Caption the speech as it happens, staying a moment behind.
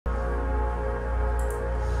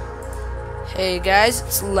Hey guys,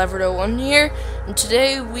 it's Leverdo1 here, and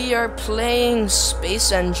today we are playing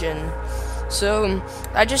SpaceEngine. So,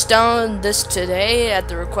 I just downloaded this today at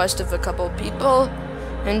the request of a couple people,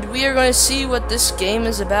 and we are going to see what this game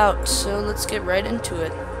is about, so let's get right into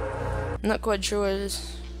it. I'm not quite sure what it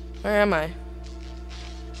is. Where am I?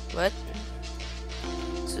 What?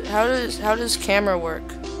 So how does camera work?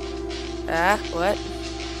 What?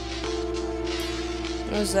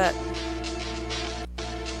 What is that?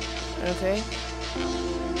 Okay.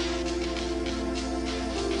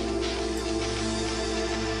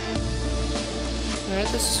 Alright,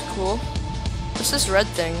 this is cool. What's this red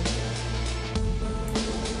thing?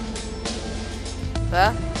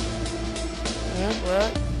 That?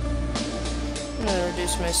 What? I'm gonna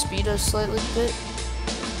reduce my speed a slightly bit.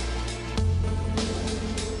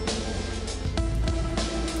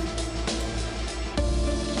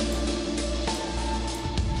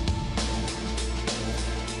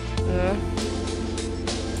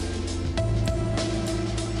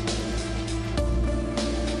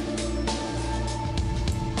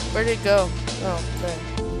 Where'd it go? Oh, there.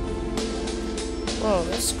 Whoa,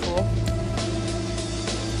 that's cool.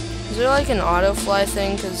 Is there like an auto fly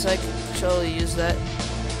thing? Because I could totally use that.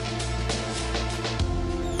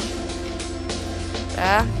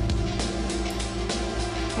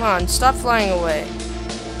 Come on, stop flying away.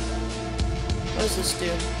 What does this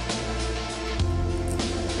do?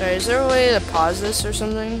 Alright, is there a way to pause this or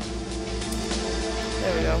something?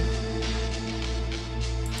 There we go.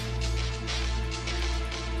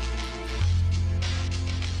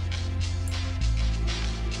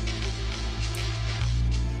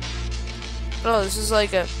 Oh, this is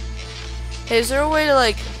like a... Hey, is there a way to,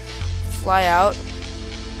 like, fly out?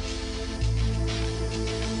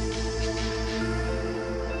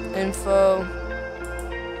 Info.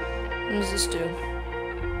 What does this do?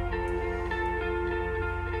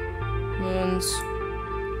 Moons.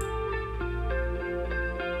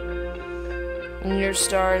 In your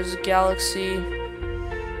stars, galaxy,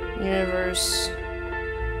 universe.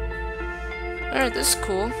 Alright, this is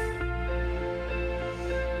cool.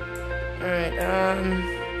 Alright,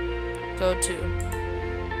 go to.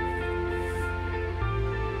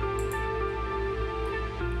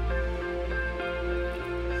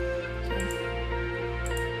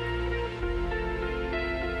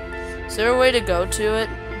 Is there a way to go to it?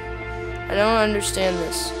 I don't understand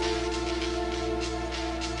this.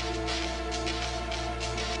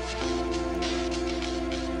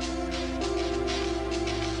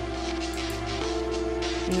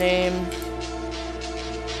 Name.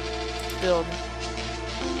 Build.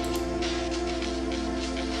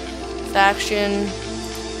 Faction.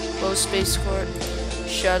 Low space court.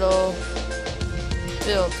 Shuttle.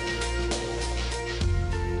 Build.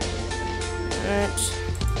 Alright.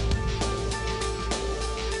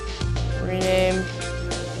 Rename.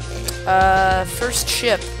 First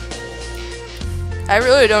ship. I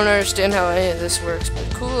really don't understand how any of this works, but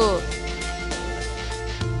cool.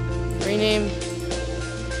 Rename.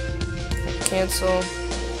 Cancel.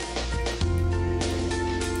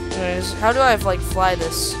 Anyways, how do I like fly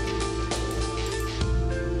this?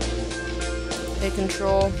 Take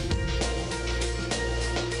control.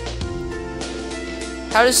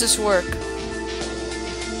 How does this work?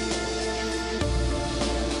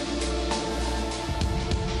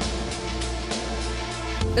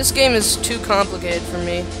 This game is too complicated for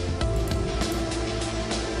me.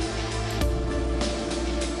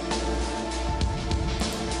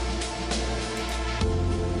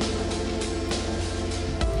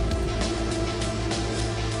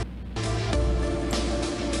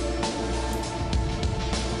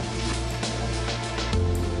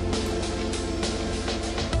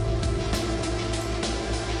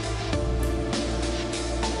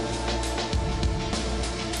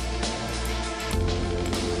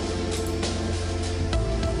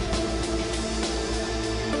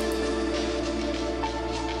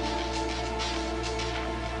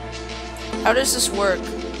 How does this work?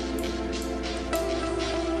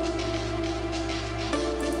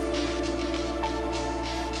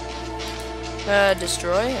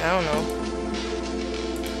 Destroy? I don't know.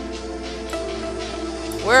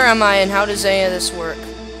 Where am I and how does any of this work?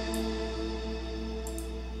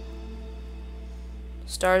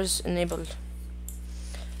 Stars enabled.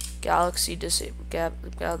 Galaxy disabled.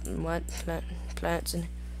 What? Planets in.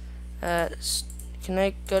 Can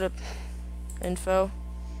I go to info?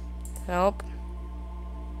 Help.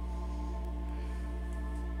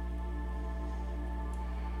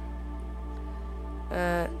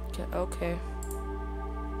 Okay.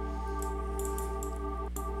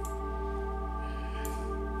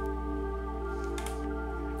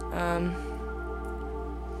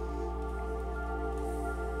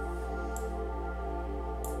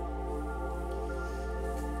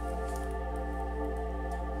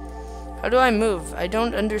 How do I move? I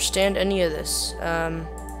don't understand any of this.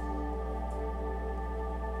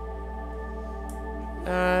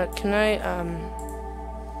 Can I,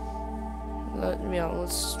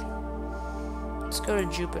 let's go to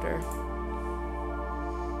Jupiter.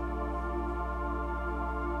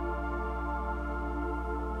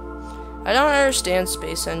 I don't understand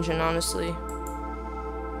SpaceEngine, honestly.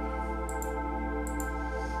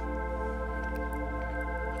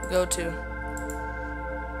 Go to.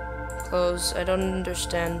 Close. I don't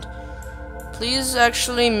understand. Please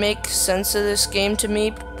actually make sense of this game to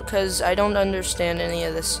me, because I don't understand any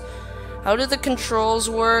of this. How do the controls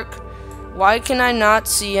work? Why can I not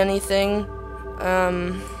see anything?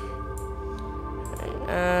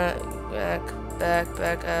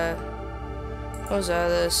 Back. What was out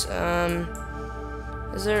of this?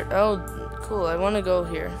 Is there? Oh, cool. I want to go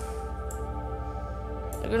here.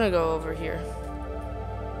 I'm gonna go over here.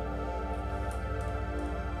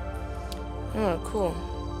 Oh, cool.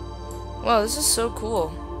 Wow, this is so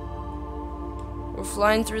cool. We're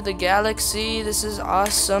flying through the galaxy. This is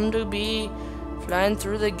awesome to be flying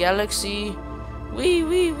through the galaxy.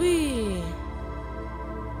 Wee.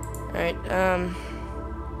 Alright,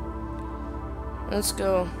 let's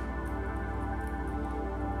go.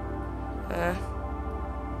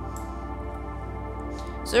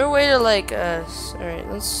 Is there a way to, like, alright,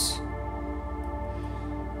 let's...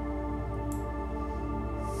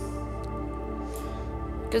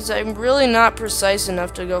 Because I'm really not precise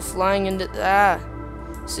enough to go flying into...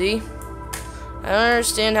 See? I don't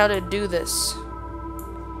understand how to do this.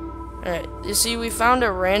 Alright, you see, we found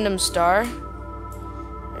a random star.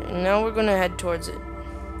 And now we're gonna head towards it.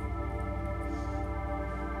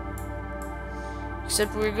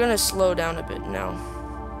 Except we're gonna slow down a bit now.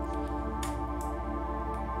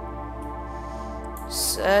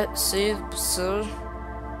 Set, see, so...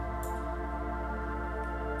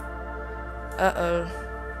 Uh-oh.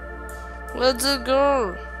 Let's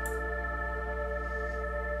go!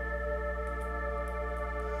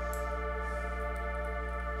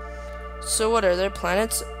 So what, are there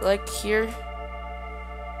planets, like, here?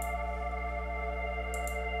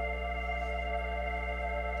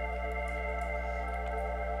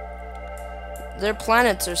 They're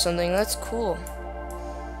planets or something. That's cool.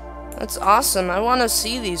 That's awesome. I want to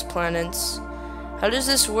see these planets. How does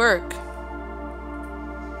this work?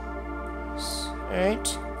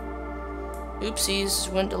 Alright.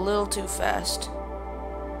 Oopsies, went a little too fast.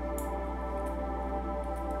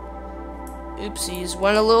 Oopsies,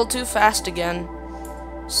 went a little too fast again.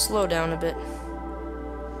 Slow down a bit.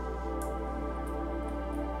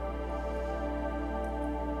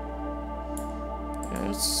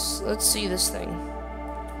 Let's see this thing.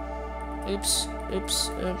 Oops.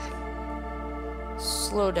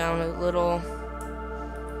 Slow down a little.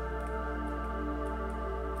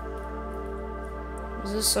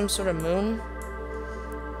 Is this some sort of moon?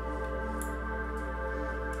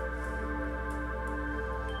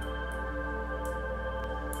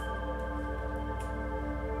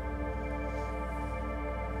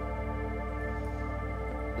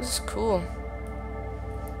 This is cool.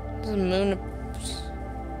 This is a moon.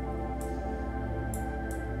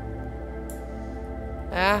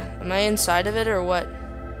 Am I inside of it or what?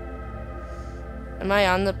 Am I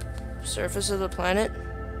on the surface of the planet?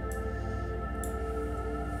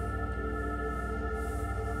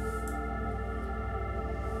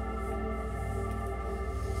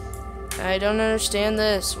 I don't understand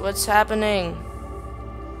this. What's happening?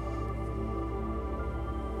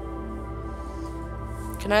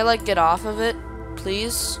 Can I, like, get off of it,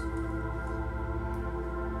 please?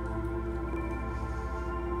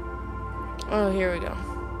 Oh, here we go.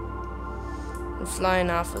 We're flying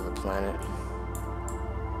off of the planet.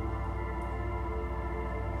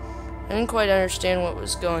 I didn't quite understand what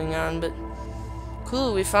was going on, but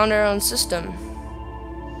cool, we found our own system.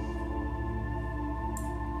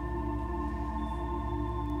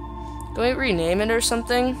 Can we rename it or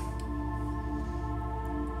something?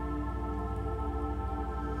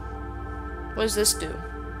 What does this do?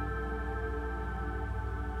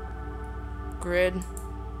 Grid.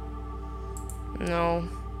 No.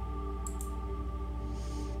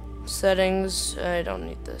 Settings. I don't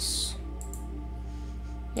need this.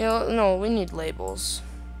 You know, no, we need labels.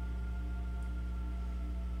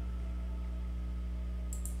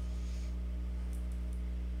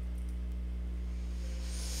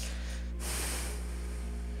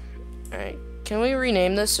 Alright, can we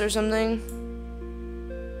rename this or something?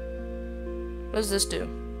 What does this do?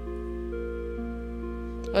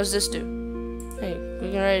 What does this do? Hey,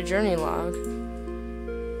 we can write a journey log.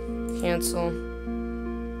 Cancel.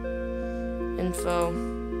 Info.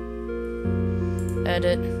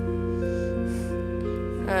 Edit.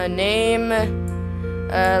 Name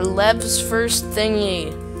Lev's first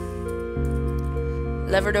thingy.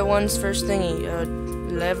 Leverdo 1's first thingy.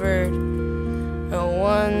 Leverdo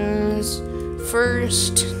 1's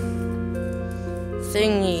first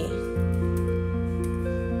thingy.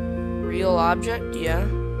 Real object, yeah.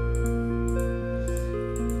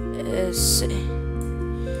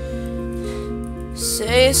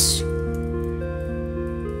 Says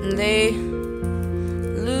le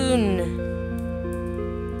loon.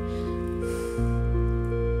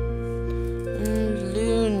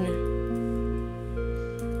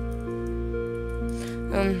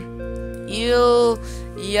 Il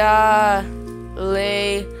y a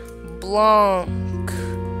les blancs.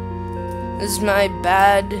 This is my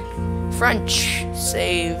bad French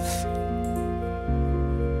save.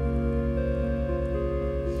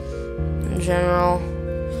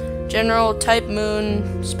 General type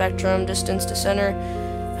moon, spectrum, distance to center,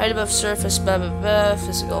 height above surface, blah blah blah,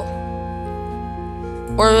 physical.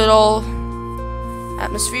 Orbital,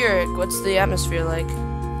 atmospheric. What's the atmosphere like?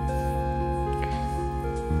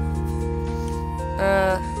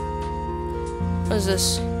 What is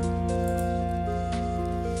this?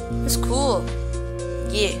 It's cool.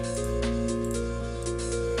 Yeah.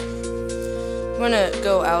 We're gonna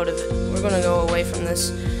go out of it. We're gonna go away from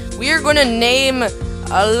this. We are gonna name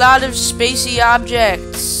a lot of spacey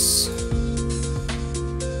objects.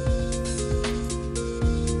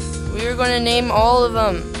 We are gonna name all of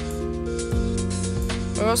them.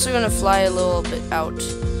 We're also gonna fly a little bit out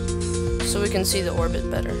so we can see the orbit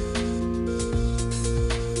better.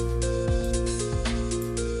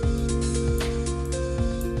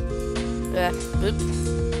 Boop.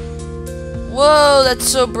 Whoa, that's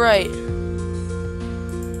so bright.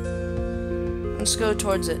 Let's go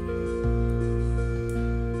towards it.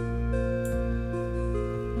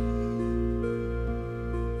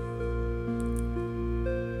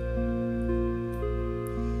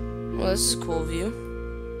 Well, this is a cool view.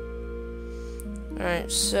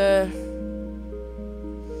 Alright, so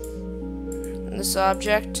this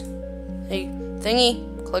object. Hey, thingy.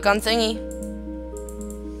 Click on thingy.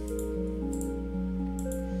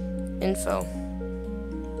 Info.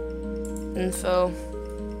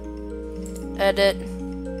 Edit.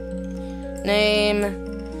 Name.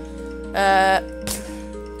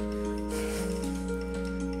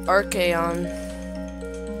 Archaeon.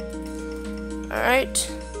 Alright.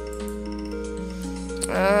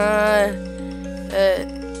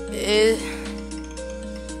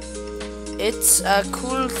 It's a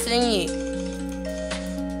cool thingy.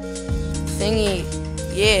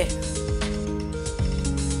 Yeah.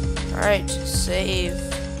 Alright, save.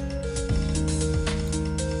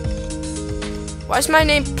 Why is my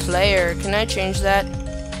name Player? Can I change that?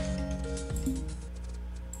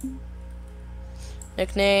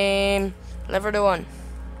 Nickname Leverdo 1.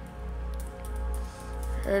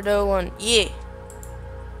 Leverdo 1. Yeah.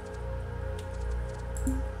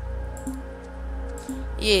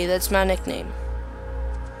 Yeah, that's my nickname.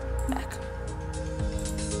 Back.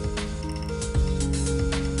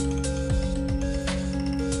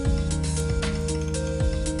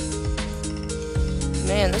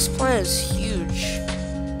 Man, this planet is huge,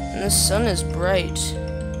 and the sun is bright.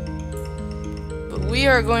 But we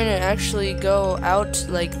are going to actually go out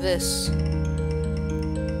like this.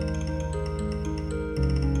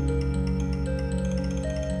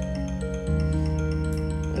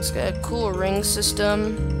 It's got a cool ring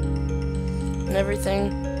system and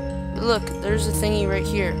everything. But look, there's a thingy right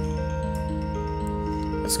here.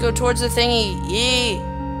 Let's go towards the thingy. Yay!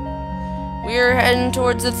 We are heading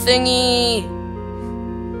towards the thingy.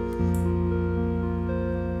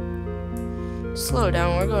 Slow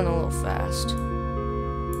down, we're going a little fast.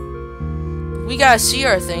 We gotta see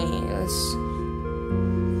our thingy.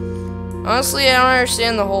 Honestly, I don't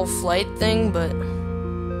understand the whole flight thing, but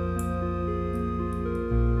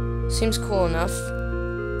seems cool enough.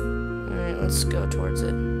 Alright, let's go towards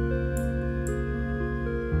it.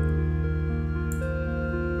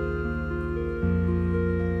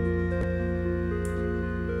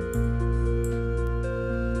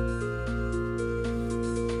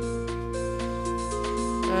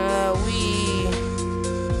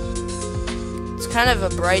 It's kind of a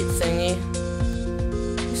bright thingy.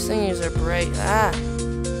 These thingies are bright. Ah!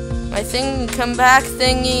 My thing, come back,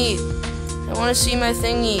 thingy! I want to see my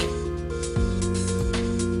thingy.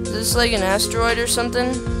 Is this like an asteroid or something?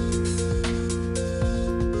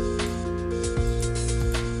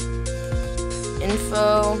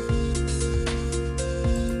 Info.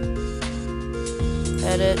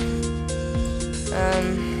 Edit.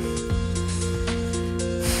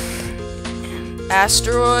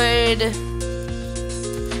 Asteroid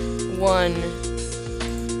 1.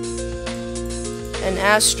 An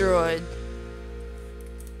asteroid.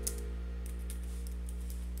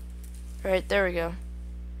 Right, there we go.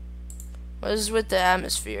 What is with the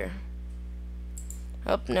atmosphere?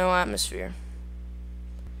 Oh, no atmosphere.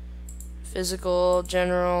 Physical,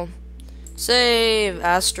 general. Save!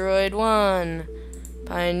 Asteroid 1.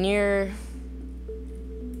 Pioneer.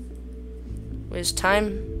 Waste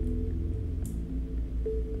time.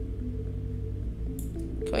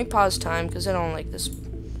 Can we pause time? Because I don't like this.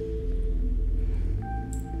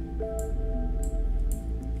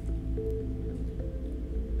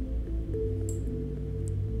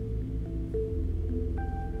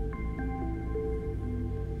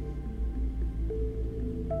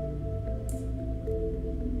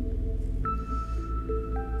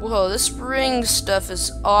 Whoa, this spring stuff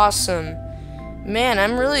is awesome. Man,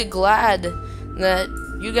 I'm really glad that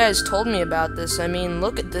you guys told me about this. I mean,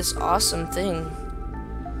 look at this awesome thing.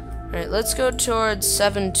 Alright, let's go towards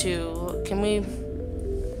 7-2. Can we...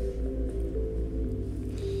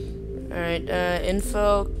 Alright,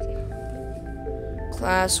 info.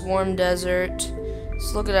 Class, warm desert.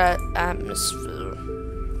 Let's look at that atmosphere.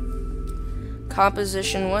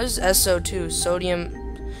 Composition was SO2, sodium...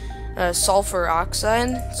 sulfur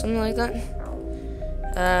oxide, something like that.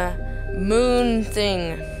 Moon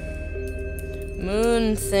thing.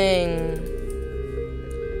 Moon thing.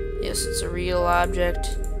 Yes, it's a real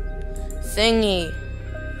object. Thingy.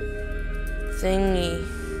 Thingy.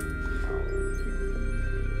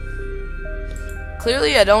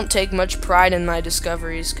 Clearly, I don't take much pride in my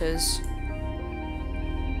discoveries,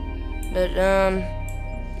 But,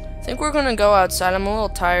 I think we're gonna go outside. I'm a little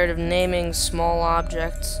tired of naming small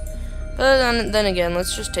objects. But then again,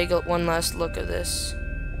 let's just take one last look at this.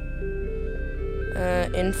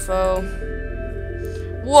 Info.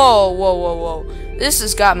 Whoa, whoa, whoa, whoa. This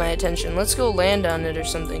has got my attention. Let's go land on it or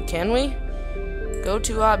something. Can we? Go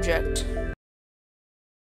to object.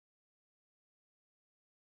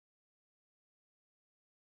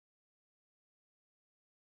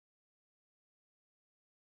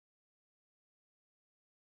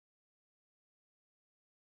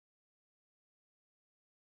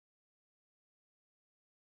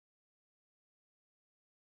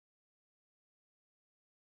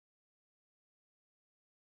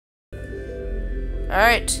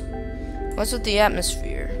 Alright. What's with the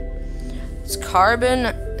atmosphere? It's carbon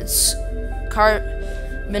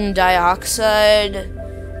dioxide,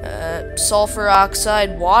 sulfur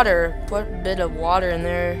oxide, water. Put a bit of water in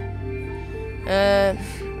there.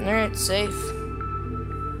 Alright, safe.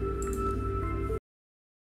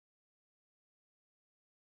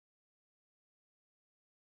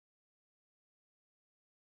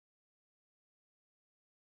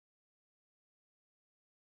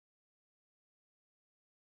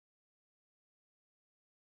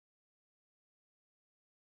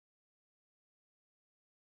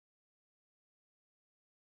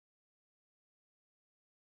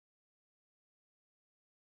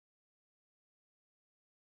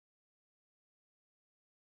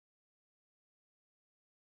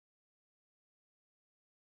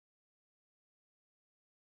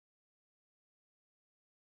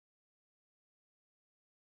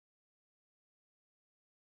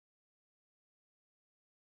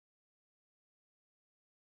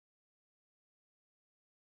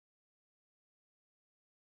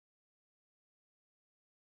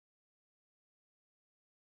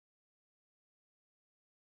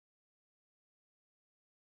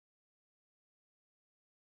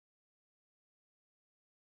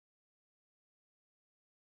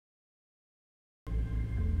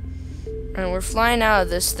 And we're flying out of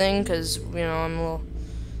this thing because, you know, I'm a little...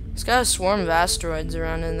 It's got a swarm of asteroids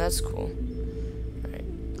around it, and that's cool. Alright,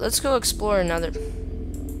 let's go explore another...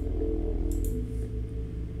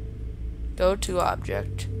 Go to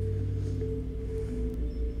object.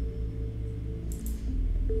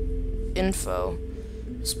 Info.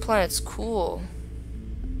 This planet's cool.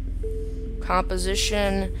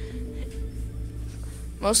 Composition.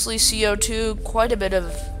 Mostly CO2, quite a bit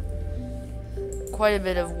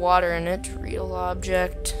of water in it. Real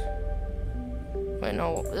object. Wait,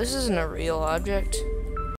 no, this isn't a real object.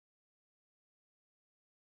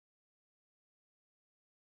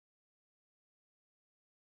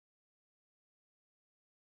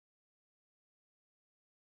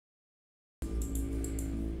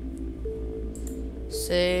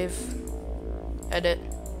 Save. Edit.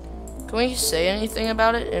 Can we say anything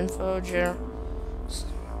about it? Info, general.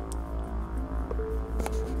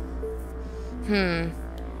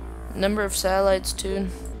 Number of satellites, too.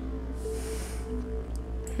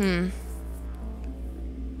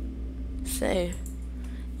 Say.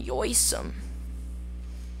 Yoisome.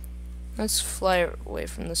 Let's fly away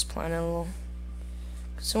from this planet a little.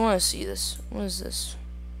 'Cause I want to see this. What is this?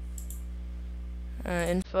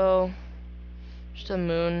 Info. Just a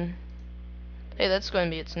moon. Hey, that's going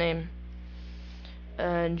to be its name.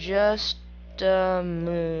 Just a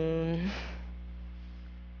moon.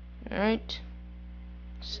 Alright.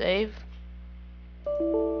 Save.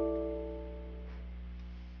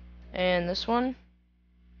 And this one.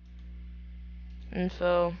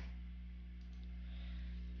 Info.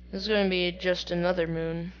 This is going to be just another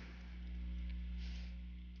moon.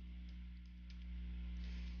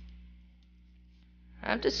 I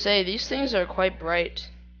have to say, these things are quite bright.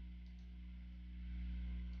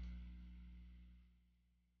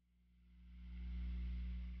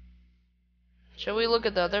 Shall we look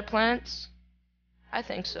at the other planets? I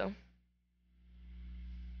think so.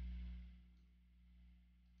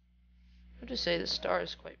 I have to say, the star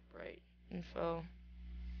is quite bright. Info.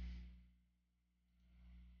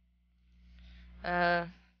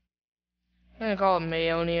 I'm gonna call it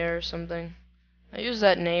Mayonia or something. I use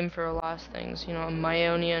that name for a lot of things, you know,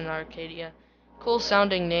 Mayonia and Arcadia. Cool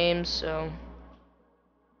sounding names, so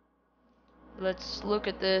let's look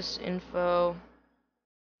at this info.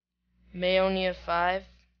 Mayonia 5.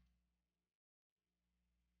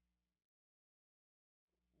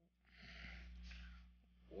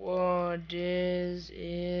 Whoa, this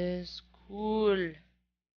is cool.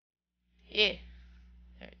 Yeah.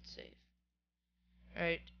 Alright, save.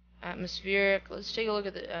 Alright, atmospheric. Let's take a look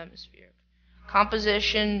at the atmospheric.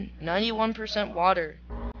 Composition, 91% water.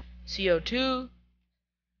 CO2.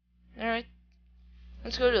 Alright,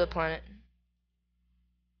 let's go to the planet.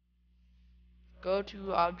 Go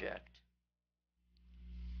to object.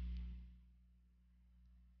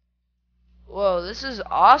 Whoa, this is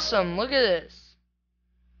awesome. Look at this.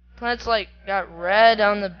 Planet's like got red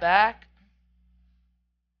on the back.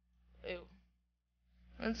 Ew.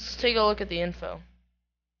 Let's take a look at the info.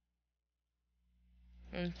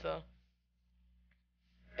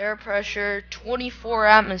 Air pressure, 24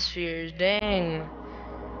 atmospheres. Dang.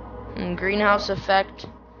 And greenhouse effect.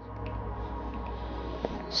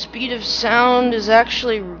 Speed of sound is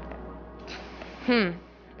actually...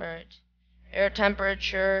 Alright. Air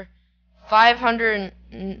temperature,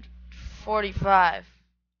 545.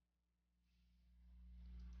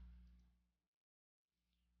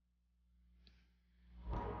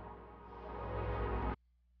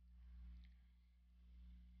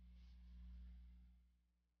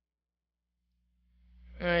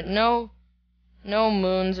 Alright, no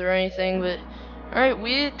moons or anything, but alright,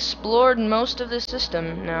 we explored most of the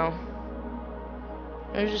system now.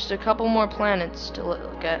 There's just a couple more planets to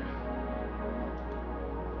look at.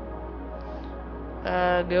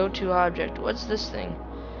 Go to object. What's this thing?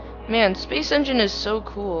 Man, SpaceEngine is so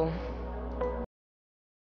cool.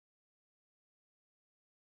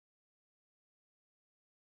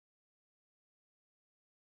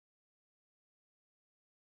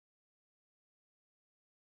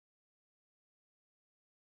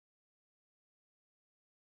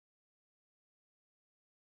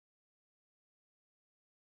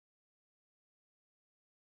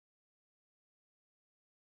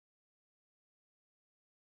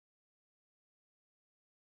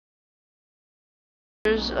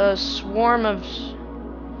 There's a swarm of...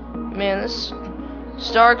 Man, this...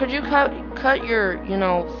 Star, could you cut your, you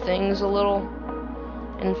know, things a little?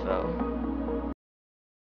 Info.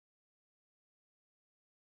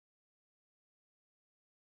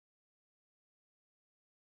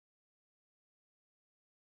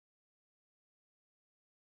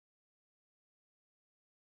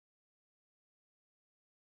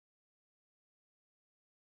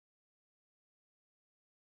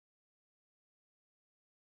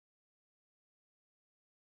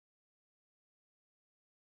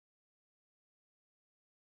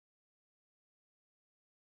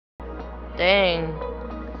 Dang.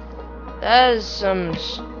 That is some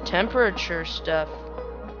temperature stuff.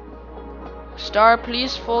 Star,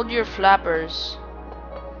 please fold your flappers.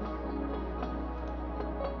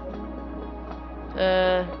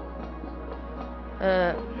 Yeah,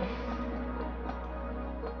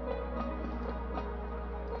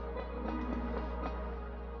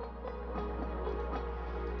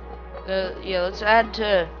 let's add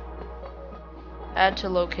to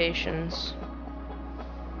locations.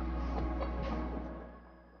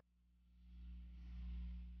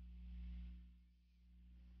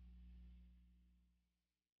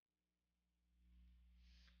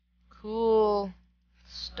 Cool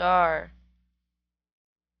star.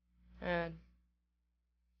 Add.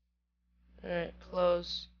 Alright,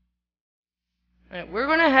 close. Alright, we're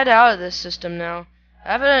gonna head out of this system now.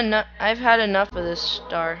 I've had enough of this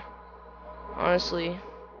star. Honestly.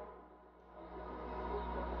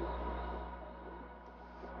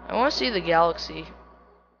 I want to see the galaxy.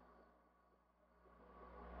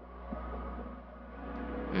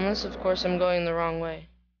 Unless, of course, I'm going the wrong way.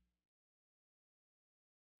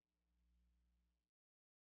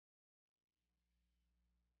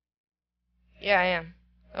 Yeah, I am.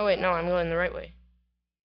 Oh wait, no, I'm going the right way.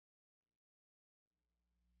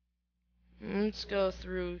 Let's go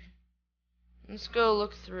through. Let's go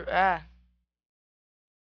look through. Ah.